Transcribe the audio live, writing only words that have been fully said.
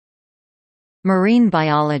Marine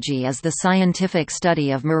biology is the scientific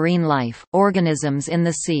study of marine life, organisms in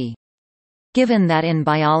the sea. Given that in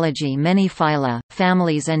biology many phyla,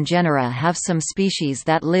 families and genera have some species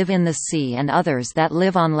that live in the sea and others that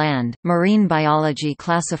live on land, marine biology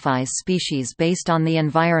classifies species based on the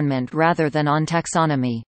environment rather than on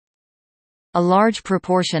taxonomy. A large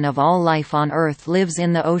proportion of all life on Earth lives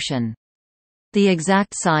in the ocean. The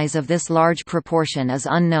exact size of this large proportion is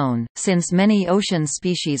unknown, since many ocean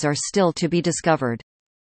species are still to be discovered.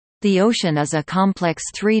 The ocean is a complex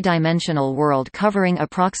three-dimensional world covering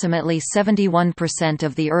approximately 71%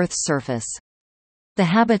 of the Earth's surface. The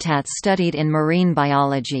habitats studied in marine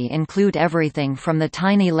biology include everything from the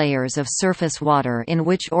tiny layers of surface water in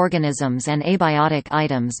which organisms and abiotic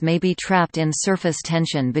items may be trapped in surface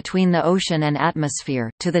tension between the ocean and atmosphere,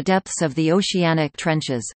 to the depths of the oceanic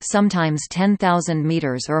trenches, sometimes 10,000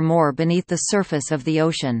 meters or more beneath the surface of the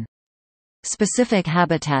ocean. Specific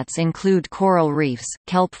habitats include coral reefs,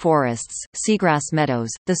 kelp forests, seagrass meadows,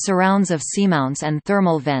 the surrounds of seamounts and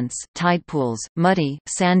thermal vents, tide pools, muddy,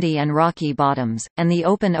 sandy and rocky bottoms, and the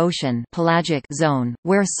open ocean pelagic zone,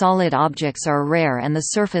 where solid objects are rare and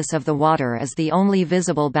the surface of the water is the only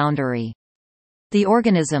visible boundary. The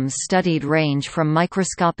organisms studied range from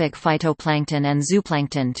microscopic phytoplankton and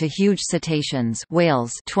zooplankton to huge cetaceans,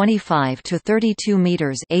 whales 25 to 32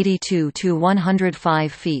 meters (82 to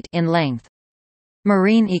 105 feet) in length.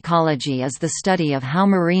 Marine ecology is the study of how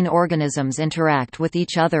marine organisms interact with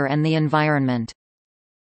each other and the environment.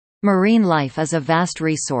 Marine life is a vast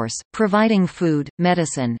resource, providing food,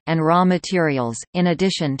 medicine, and raw materials, in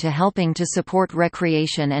addition to helping to support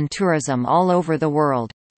recreation and tourism all over the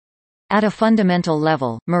world. At a fundamental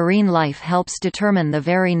level, marine life helps determine the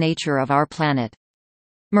very nature of our planet.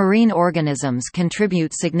 Marine organisms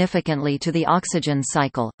contribute significantly to the oxygen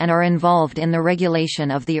cycle, and are involved in the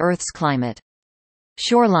regulation of the Earth's climate.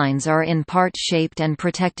 Shorelines are in part shaped and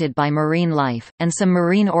protected by marine life, and some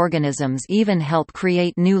marine organisms even help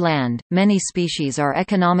create new land. Many species are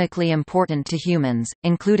economically important to humans,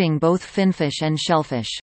 including both finfish and shellfish.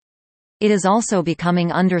 It is also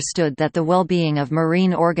becoming understood that the well-being of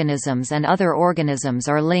marine organisms and other organisms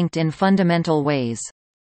are linked in fundamental ways.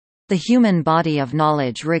 The human body of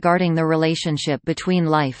knowledge regarding the relationship between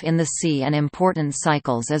life in the sea and important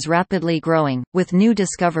cycles is rapidly growing, with new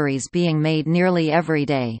discoveries being made nearly every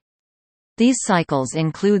day. These cycles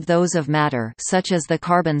include those of matter, such as the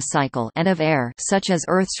carbon cycle, and of air, such as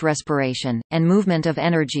Earth's respiration, and movement of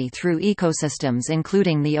energy through ecosystems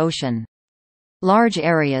including the ocean. Large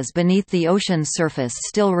areas beneath the ocean's surface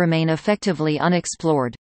still remain effectively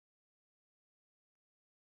unexplored.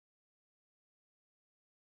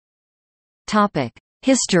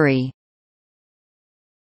 History.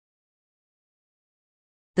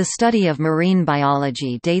 The study of marine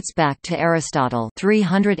biology dates back to Aristotle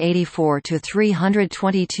 384 to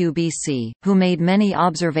 322 BC, who made many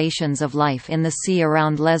observations of life in the sea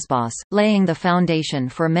around Lesbos, laying the foundation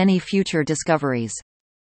for many future discoveries.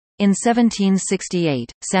 In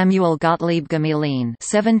 1768, Samuel Gottlieb Gmelin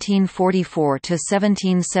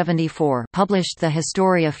 (1744–1774) published the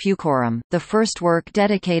Historia Fucorum, the first work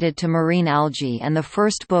dedicated to marine algae and the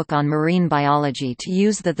first book on marine biology to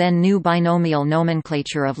use the then new binomial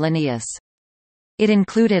nomenclature of Linnaeus. It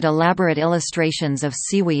included elaborate illustrations of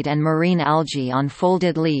seaweed and marine algae on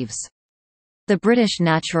folded leaves. The British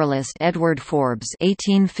naturalist Edward Forbes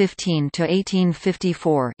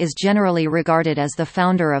 (1815–1854) is generally regarded as the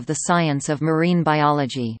founder of the science of marine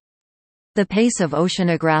biology. The pace of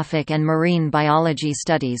oceanographic and marine biology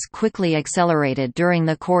studies quickly accelerated during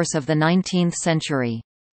the course of the 19th century.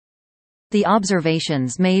 The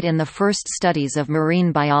observations made in the first studies of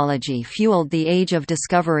marine biology fueled the age of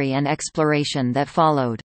discovery and exploration that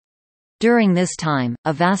followed. During this time,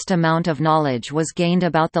 a vast amount of knowledge was gained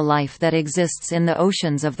about the life that exists in the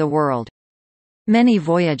oceans of the world. Many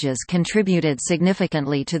voyages contributed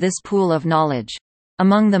significantly to this pool of knowledge.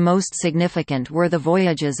 Among the most significant were the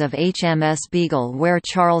voyages of HMS Beagle, where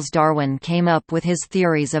Charles Darwin came up with his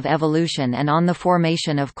theories of evolution and on the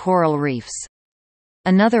formation of coral reefs.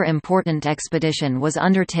 Another important expedition was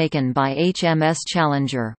undertaken by HMS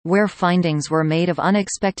Challenger, where findings were made of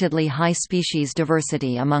unexpectedly high species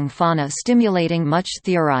diversity among fauna, stimulating much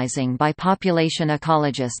theorizing by population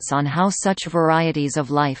ecologists on how such varieties of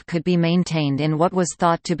life could be maintained in what was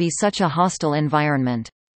thought to be such a hostile environment.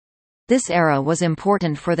 This era was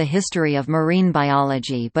important for the history of marine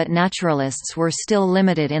biology, but naturalists were still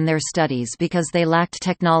limited in their studies because they lacked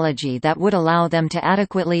technology that would allow them to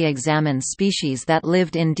adequately examine species that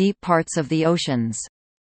lived in deep parts of the oceans.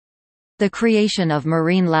 The creation of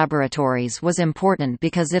marine laboratories was important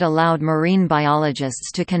because it allowed marine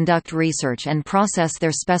biologists to conduct research and process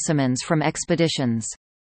their specimens from expeditions.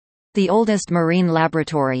 The oldest marine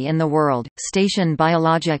laboratory in the world, Station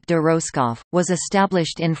Biologique de Roscoff, was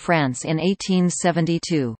established in France in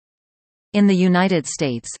 1872. In the United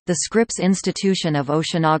States, the Scripps Institution of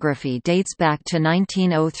Oceanography dates back to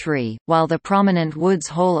 1903, while the prominent Woods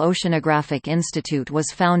Hole Oceanographic Institute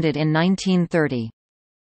was founded in 1930.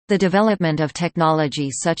 The development of technology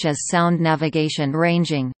such as sound navigation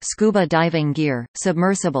ranging, scuba diving gear,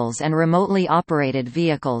 submersibles and remotely operated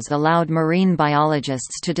vehicles allowed marine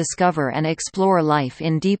biologists to discover and explore life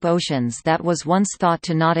in deep oceans that was once thought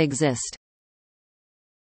to not exist.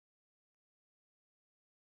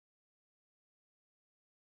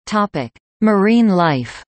 Marine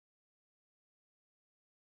life.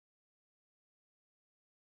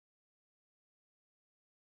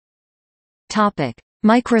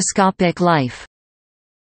 Microscopic life.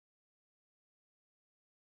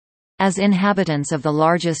 As inhabitants of the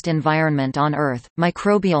largest environment on Earth,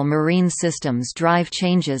 microbial marine systems drive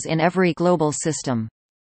changes in every global system.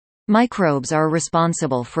 Microbes are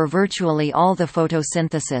responsible for virtually all the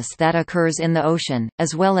photosynthesis that occurs in the ocean,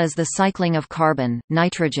 as well as the cycling of carbon,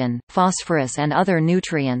 nitrogen, phosphorus, and other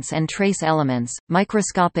nutrients and trace elements.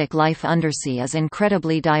 Microscopic life undersea is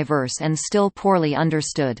incredibly diverse and still poorly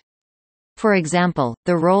understood. For example,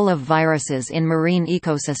 the role of viruses in marine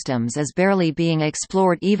ecosystems is barely being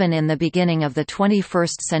explored even in the beginning of the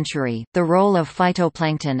 21st century. The role of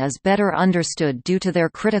phytoplankton is better understood due to their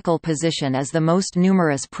critical position as the most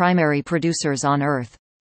numerous primary producers on Earth.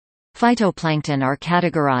 Phytoplankton are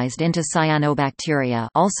categorized into cyanobacteria,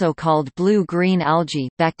 also called blue-green algae,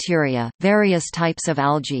 bacteria, various types of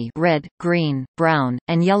algae, red, green, brown,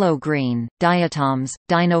 and yellow-green, diatoms,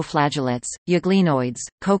 dinoflagellates, euglenoids,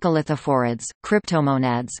 coccolithophorids,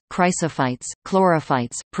 cryptomonads, chrysophytes,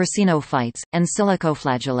 chlorophytes, prasinophytes, and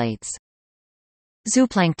silicoflagellates.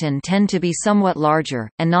 Zooplankton tend to be somewhat larger,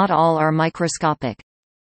 and not all are microscopic.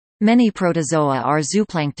 Many protozoa are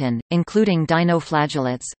zooplankton, including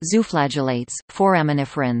dinoflagellates, zooflagellates,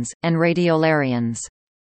 foraminiferans, and radiolarians.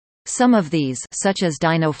 Some of these, such as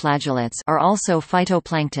dinoflagellates, are also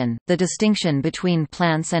phytoplankton. The distinction between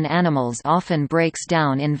plants and animals often breaks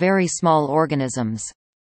down in very small organisms.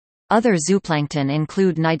 Other zooplankton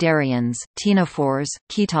include cnidarians, ctenophores,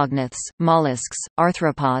 chaetognaths, mollusks,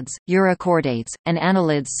 arthropods, eurychordates, and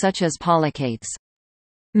annelids such as polychaetes.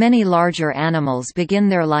 Many larger animals begin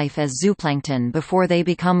their life as zooplankton before they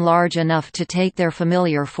become large enough to take their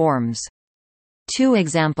familiar forms. Two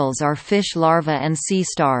examples are fish larvae and sea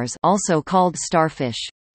stars, also called starfish.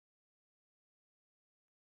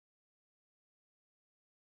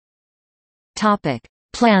 Topic: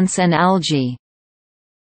 Plants and algae.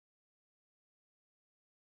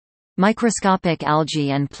 Microscopic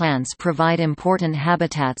algae and plants provide important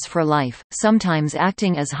habitats for life, sometimes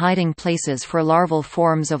acting as hiding places for larval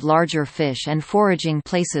forms of larger fish and foraging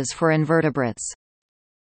places for invertebrates.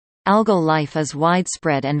 Algal life is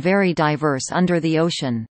widespread and very diverse under the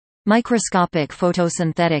ocean. Microscopic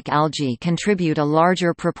photosynthetic algae contribute a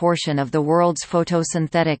larger proportion of the world's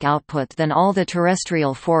photosynthetic output than all the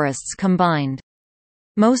terrestrial forests combined.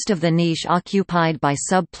 Most of the niche occupied by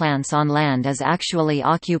sub-plants on land is actually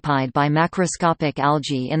occupied by macroscopic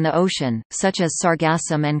algae in the ocean, such as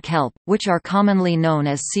sargassum and kelp, which are commonly known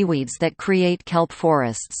as seaweeds that create kelp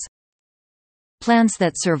forests. Plants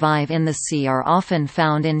that survive in the sea are often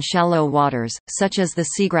found in shallow waters, such as the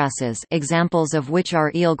seagrasses, examples of which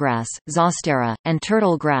are eelgrass, zostera, and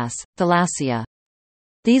turtle grass, thalassia.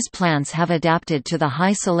 These plants have adapted to the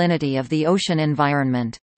high salinity of the ocean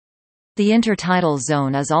environment. The intertidal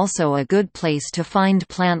zone is also a good place to find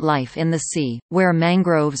plant life in the sea, where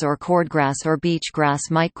mangroves or cordgrass or beach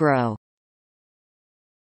grass might grow.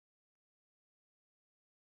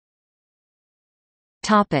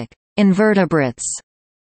 Invertebrates.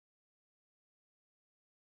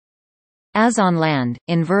 As on land,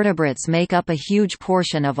 invertebrates make up a huge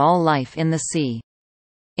portion of all life in the sea.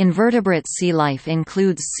 Invertebrate sea life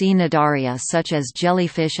includes sea cnidaria such as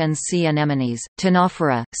jellyfish and sea anemones,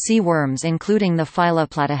 ctenophora, sea worms including the phyla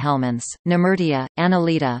Platyhelminths, Nemertea,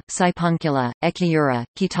 Annelida, Sipuncula, Echiura,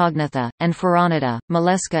 Chaetognatha, and Phoronida,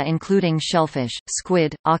 mollusca including shellfish,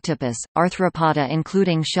 squid, octopus, arthropoda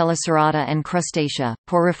including Chelicerata and Crustacea,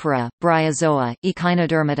 Porifera, Bryozoa,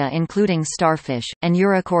 Echinodermata including starfish, and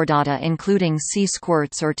Eurychordata including sea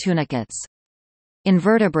squirts or tunicates.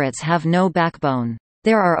 Invertebrates have no backbone.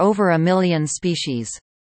 There are over 1 million species.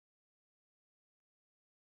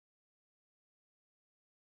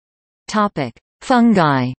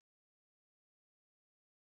 Fungi.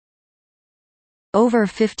 Over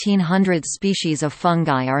 1,500 species of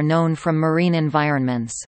fungi are known from marine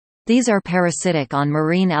environments. These are parasitic on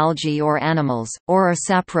marine algae or animals, or are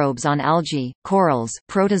saprobes on algae, corals,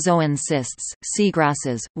 protozoan cysts,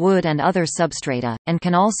 seagrasses, wood and other substrata, and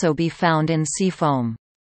can also be found in sea foam.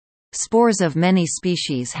 Spores of many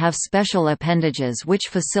species have special appendages which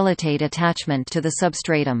facilitate attachment to the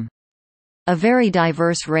substratum. A very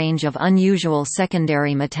diverse range of unusual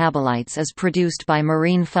secondary metabolites is produced by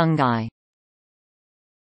marine fungi.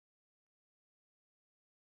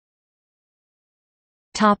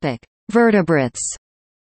 Vertebrates.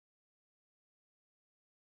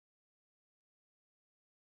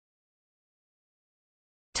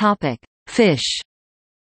 Fish.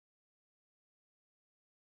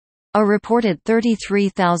 A reported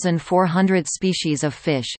 33,400 species of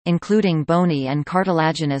fish, including bony and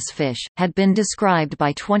cartilaginous fish, had been described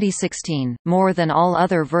by 2016, more than all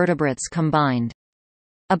other vertebrates combined.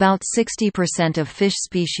 About 60% of fish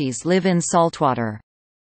species live in saltwater.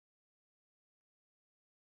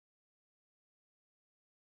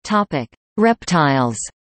 Reptiles.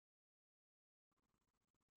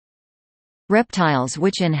 Reptiles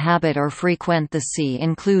which inhabit or frequent the sea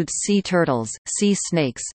include sea turtles, sea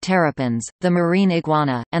snakes, terrapins, the marine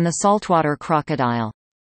iguana, and the saltwater crocodile.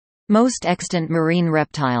 Most extant marine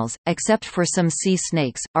reptiles, except for some sea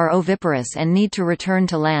snakes, are oviparous and need to return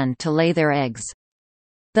to land to lay their eggs.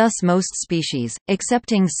 Thus most species,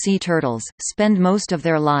 excepting sea turtles, spend most of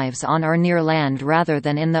their lives on or near land rather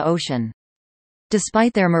than in the ocean.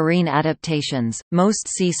 Despite their marine adaptations, most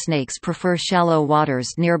sea snakes prefer shallow waters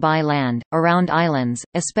nearby land, around islands,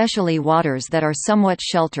 especially waters that are somewhat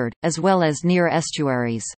sheltered, as well as near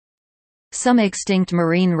estuaries. Some extinct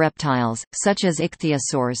marine reptiles, such as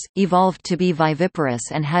ichthyosaurs, evolved to be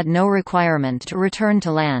viviparous and had no requirement to return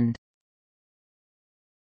to land.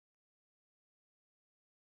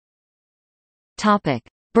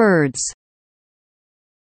 Birds.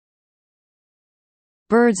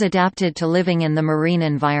 Birds adapted to living in the marine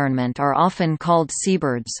environment are often called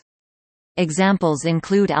seabirds. Examples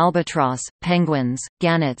include albatross, penguins,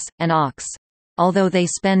 gannets, and auks. Although they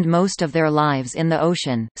spend most of their lives in the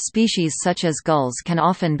ocean, species such as gulls can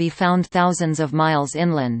often be found thousands of miles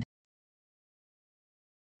inland.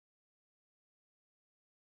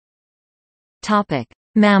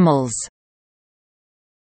 Mammals.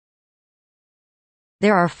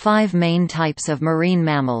 There are 5 main types of marine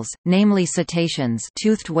mammals, namely cetaceans,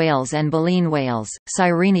 toothed whales and baleen whales,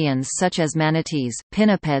 sirenians such as manatees,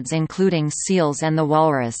 pinnipeds including seals and the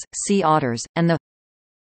walrus, sea otters, and the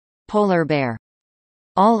polar bear.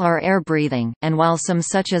 All are air-breathing, and while some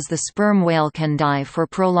such as the sperm whale can dive for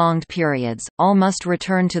prolonged periods, all must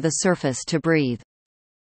return to the surface to breathe.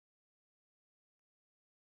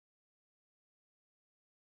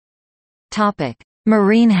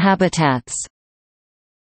 Marine habitats.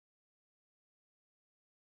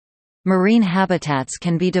 Marine habitats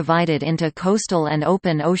can be divided into coastal and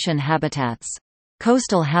open ocean habitats.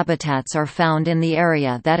 Coastal habitats are found in the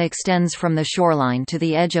area that extends from the shoreline to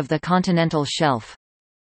the edge of the continental shelf.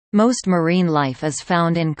 Most marine life is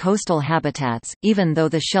found in coastal habitats, even though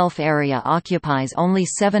the shelf area occupies only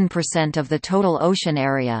 7% of the total ocean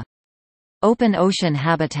area. Open ocean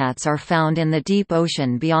habitats are found in the deep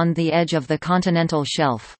ocean beyond the edge of the continental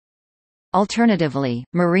shelf. Alternatively,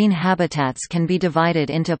 marine habitats can be divided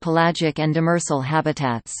into pelagic and demersal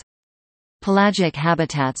habitats. Pelagic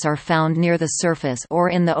habitats are found near the surface or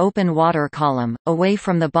in the open water column, away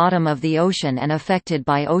from the bottom of the ocean and affected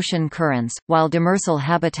by ocean currents, while demersal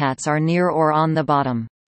habitats are near or on the bottom.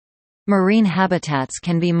 Marine habitats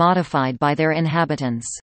can be modified by their inhabitants.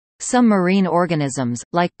 Some marine organisms,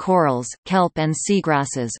 like corals, kelp and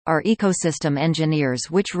seagrasses, are ecosystem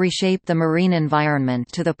engineers which reshape the marine environment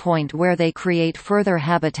to the point where they create further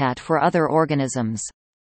habitat for other organisms.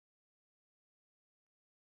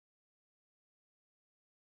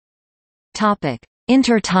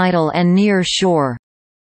 Intertidal and near shore.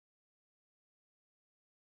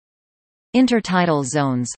 Intertidal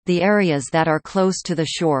zones, the areas that are close to the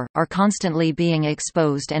shore, are constantly being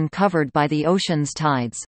exposed and covered by the ocean's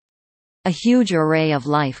tides. A huge array of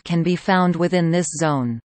life can be found within this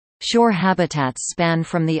zone. Shore habitats span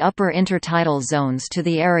from the upper intertidal zones to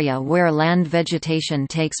the area where land vegetation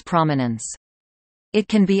takes prominence. It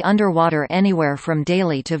can be underwater anywhere from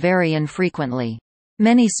daily to very infrequently.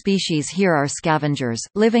 Many species here are scavengers,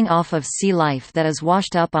 living off of sea life that is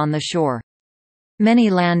washed up on the shore.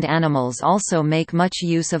 Many land animals also make much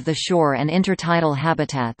use of the shore and intertidal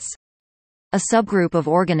habitats. A subgroup of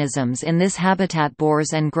organisms in this habitat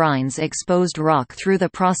bores and grinds exposed rock through the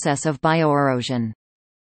process of bioerosion.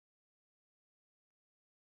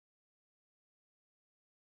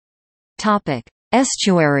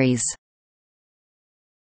 Estuaries.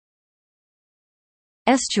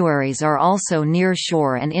 Estuaries are also near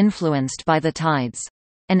shore and influenced by the tides.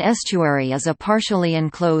 An estuary is a partially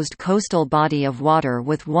enclosed coastal body of water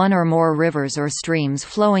with one or more rivers or streams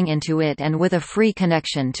flowing into it and with a free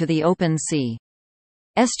connection to the open sea.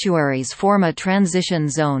 Estuaries form a transition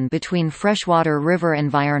zone between freshwater river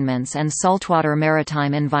environments and saltwater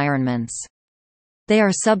maritime environments. They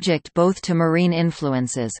are subject both to marine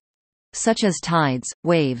influences, such as tides,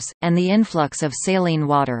 waves, and the influx of saline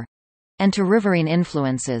water, and to riverine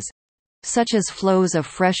influences, such as flows of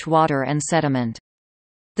fresh water and sediment.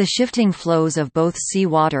 The shifting flows of both sea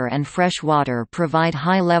water and fresh water provide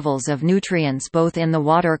high levels of nutrients both in the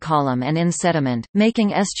water column and in sediment,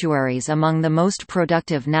 making estuaries among the most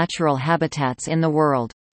productive natural habitats in the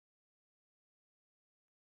world.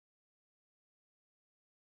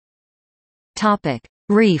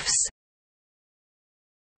 Reefs.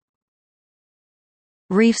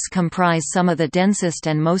 Reefs comprise some of the densest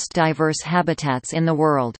and most diverse habitats in the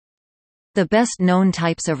world. The best-known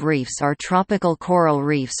types of reefs are tropical coral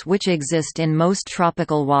reefs which exist in most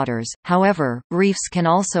tropical waters, however, reefs can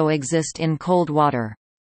also exist in cold water.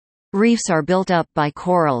 Reefs are built up by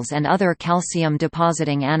corals and other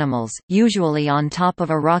calcium-depositing animals, usually on top of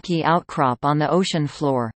a rocky outcrop on the ocean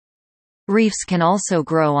floor. Reefs can also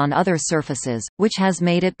grow on other surfaces, which has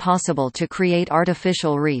made it possible to create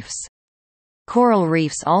artificial reefs. Coral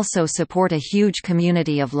reefs also support a huge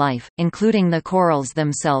community of life, including the corals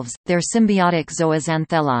themselves, their symbiotic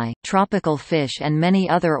zooxanthellae, tropical fish and many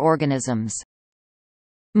other organisms.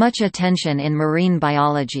 Much attention in marine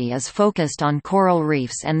biology is focused on coral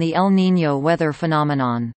reefs and the El Niño weather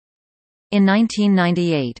phenomenon. In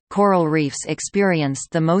 1998, coral reefs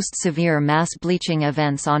experienced the most severe mass bleaching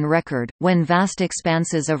events on record, when vast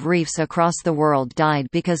expanses of reefs across the world died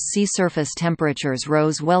because sea surface temperatures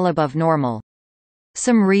rose well above normal.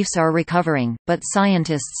 Some reefs are recovering, but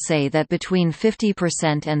scientists say that between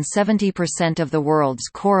 50% and 70% of the world's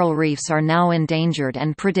coral reefs are now endangered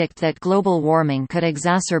and predict that global warming could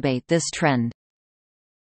exacerbate this trend.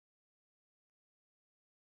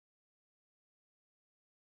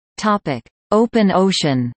 Open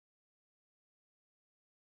ocean.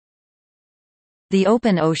 The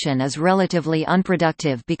open ocean is relatively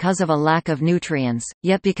unproductive because of a lack of nutrients,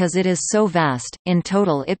 yet because it is so vast, in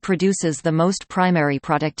total it produces the most primary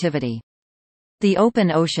productivity. The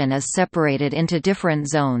open ocean is separated into different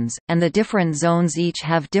zones, and the different zones each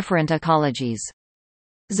have different ecologies.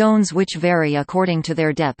 Zones which vary according to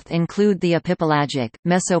their depth include the epipelagic,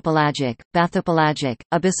 mesopelagic, bathypelagic,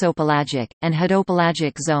 abyssopelagic, and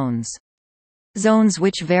hedopelagic zones. Zones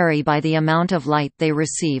which vary by the amount of light they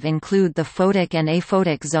receive include the photic and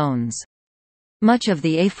aphotic zones. Much of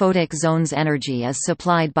the aphotic zone's energy is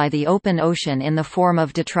supplied by the open ocean in the form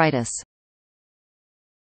of detritus.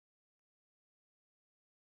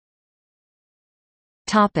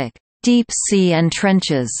 Deep sea and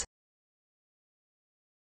trenches.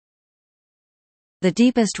 The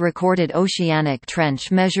deepest recorded oceanic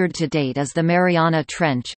trench measured to date is the Mariana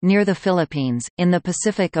Trench, near the Philippines, in the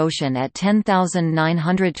Pacific Ocean at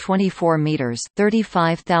 10,924 meters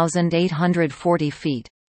 (35,840 feet).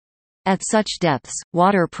 At such depths,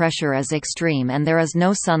 water pressure is extreme and there is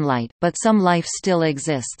no sunlight, but some life still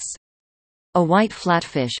exists. A white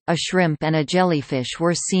flatfish, a shrimp and a jellyfish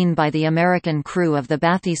were seen by the American crew of the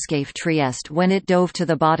bathyscaphe Trieste when it dove to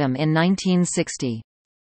the bottom in 1960.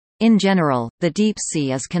 In general, the deep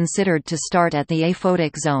sea is considered to start at the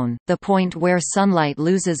aphotic zone, the point where sunlight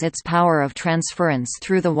loses its power of transference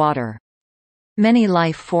through the water. Many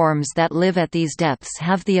life forms that live at these depths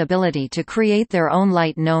have the ability to create their own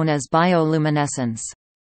light known as bioluminescence.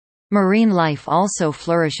 Marine life also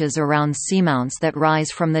flourishes around seamounts that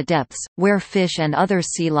rise from the depths, where fish and other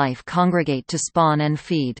sea life congregate to spawn and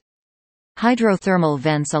feed. Hydrothermal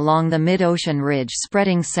vents along the mid-ocean ridge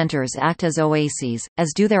spreading centers act as oases,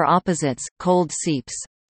 as do their opposites, cold seeps.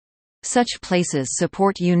 Such places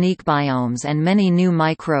support unique biomes and many new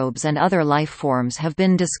microbes and other life forms have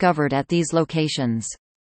been discovered at these locations.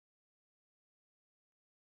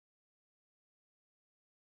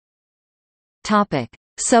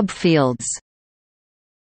 Subfields.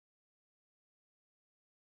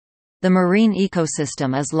 The marine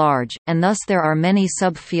ecosystem is large, and thus there are many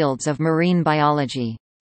subfields of marine biology.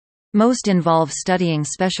 Most involve studying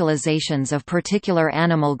specializations of particular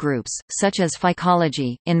animal groups, such as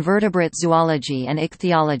phycology, invertebrate zoology and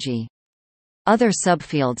ichthyology. Other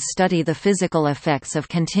subfields study the physical effects of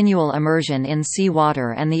continual immersion in sea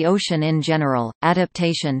water and the ocean in general,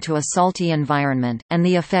 adaptation to a salty environment, and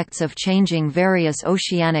the effects of changing various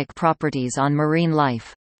oceanic properties on marine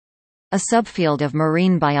life. A subfield of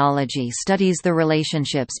marine biology studies the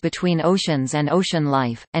relationships between oceans and ocean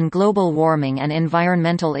life, and global warming and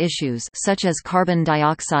environmental issues such as carbon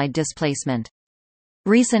dioxide displacement.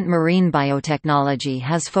 Recent marine biotechnology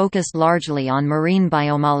has focused largely on marine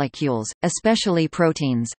biomolecules, especially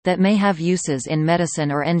proteins, that may have uses in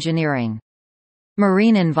medicine or engineering.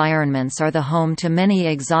 Marine environments are the home to many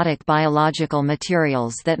exotic biological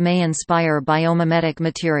materials that may inspire biomimetic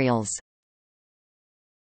materials.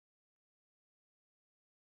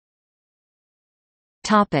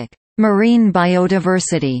 Marine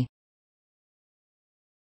biodiversity.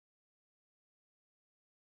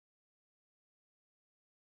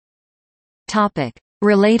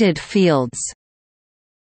 Related fields.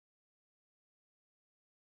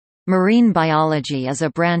 Marine biology is a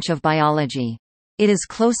branch of biology. It is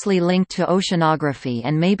closely linked to oceanography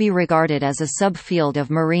and may be regarded as a subfield of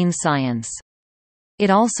marine science. It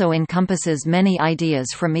also encompasses many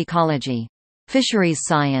ideas from ecology. Fisheries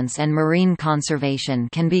science and marine conservation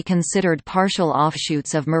can be considered partial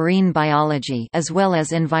offshoots of marine biology as well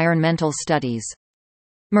as environmental studies.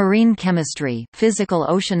 Marine chemistry, physical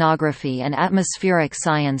oceanography and atmospheric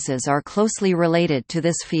sciences are closely related to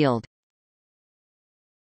this field.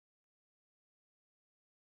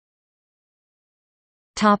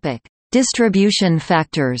 Distribution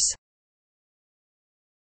factors.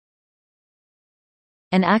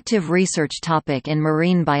 An active research topic in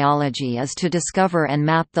marine biology is to discover and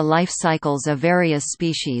map the life cycles of various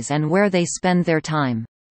species and where they spend their time.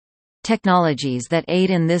 Technologies that aid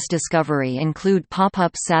in this discovery include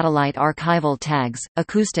pop-up satellite archival tags,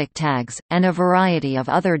 acoustic tags, and a variety of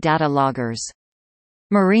other data loggers.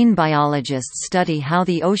 Marine biologists study how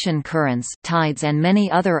the ocean currents, tides and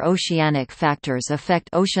many other oceanic factors affect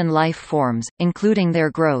ocean life forms, including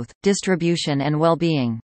their growth, distribution and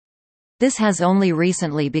well-being. This has only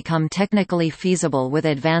recently become technically feasible with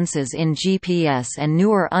advances in GPS and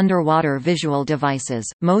newer underwater visual devices.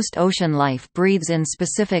 Most ocean life breeds in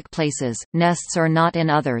specific places, nests or not in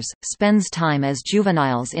others, spends time as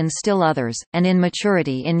juveniles in still others, and in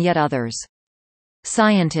maturity in yet others.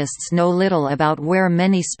 Scientists know little about where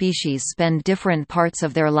many species spend different parts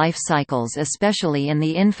of their life cycles, especially in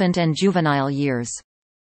the infant and juvenile years.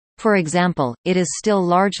 For example, it is still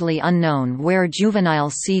largely unknown where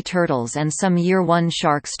juvenile sea turtles and some Year 1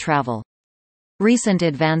 sharks travel. Recent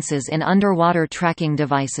advances in underwater tracking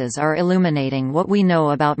devices are illuminating what we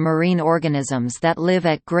know about marine organisms that live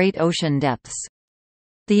at great ocean depths.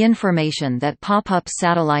 The information that pop-up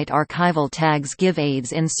satellite archival tags give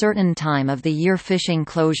aids in certain time of the year fishing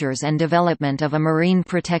closures and development of a marine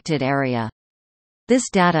protected area. This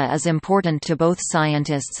data is important to both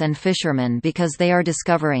scientists and fishermen because they are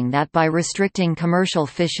discovering that by restricting commercial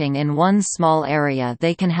fishing in one small area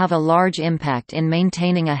they can have a large impact in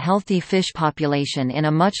maintaining a healthy fish population in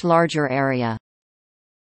a much larger area.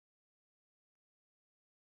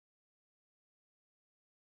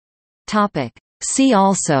 See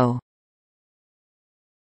also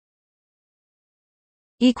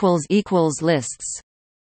Lists